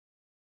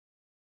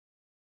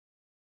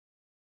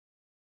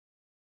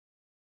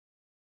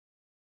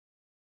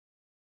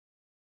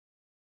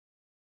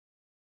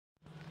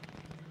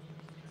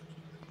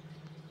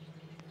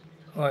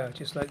Right, I'd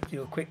just like to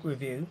do a quick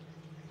review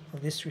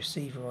of this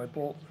receiver I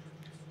bought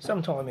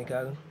some time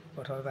ago,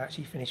 but I've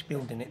actually finished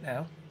building it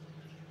now.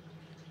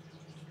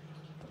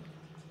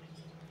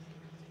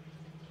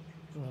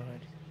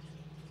 Right.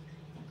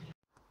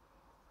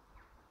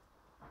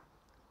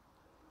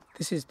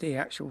 This is the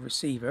actual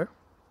receiver.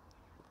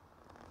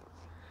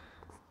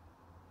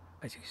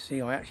 As you can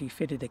see, I actually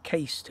fitted a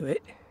case to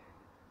it.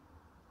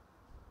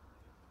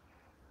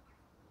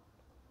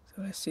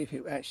 So let's see if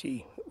it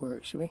actually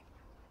works, shall we?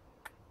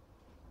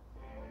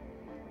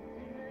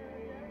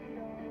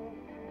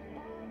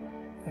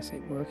 That's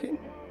it working.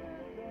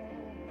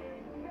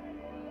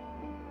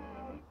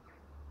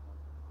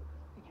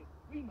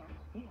 He has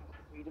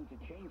freedom to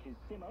change his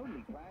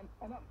SIM-only plan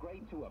and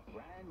upgrade to a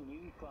brand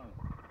new phone.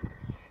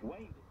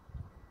 Wait.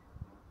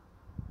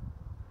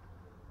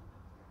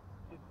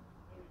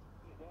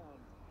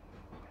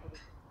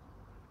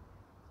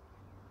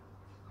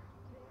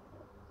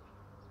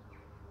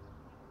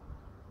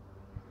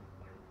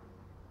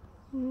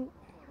 The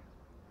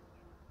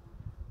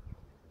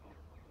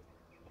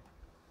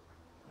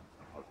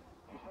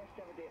first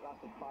ever date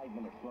lasted 5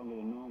 minutes longer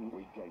than normal.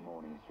 Weekday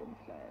mornings from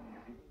 10.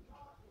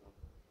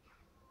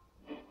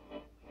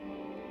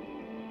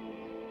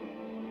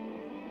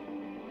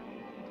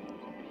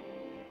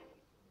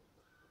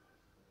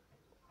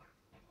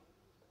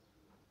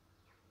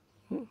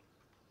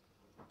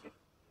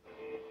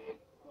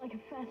 Like a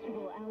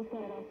festival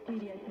outside our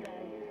studio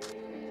today,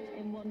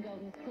 in One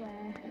Golden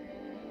Square.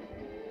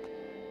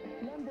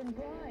 London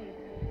Pride.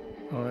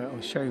 Alright,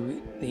 I'll show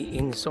you the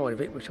inside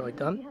of it, which I've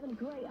done,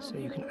 so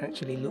you can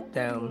actually look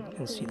down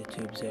and see the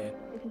tubes there.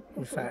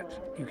 In fact,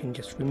 you can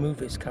just remove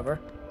this cover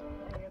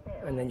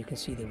and then you can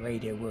see the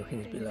radio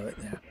workings below it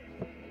there.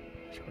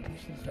 So I can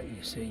just let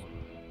you see.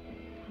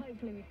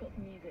 Hopefully we've got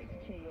some music to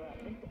cheer you up.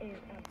 This is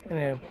absolutely...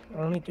 Anyway,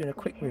 I'm only doing a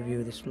quick review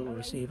of this little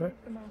receiver.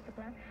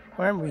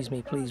 I am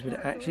reasonably pleased with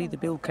it actually. The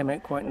build came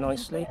out quite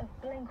nicely,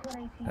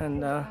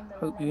 and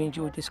hope you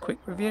enjoyed this quick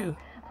review.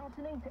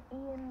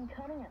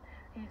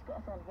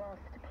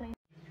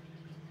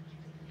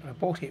 I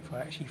bought it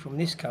from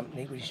this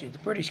company, which is the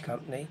British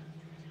company.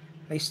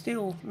 They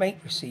still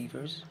make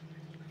receivers.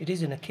 It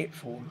is in a kit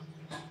form,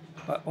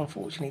 but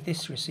unfortunately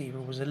this receiver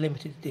was a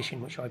limited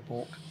edition which I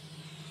bought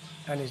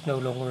and is no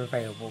longer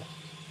available.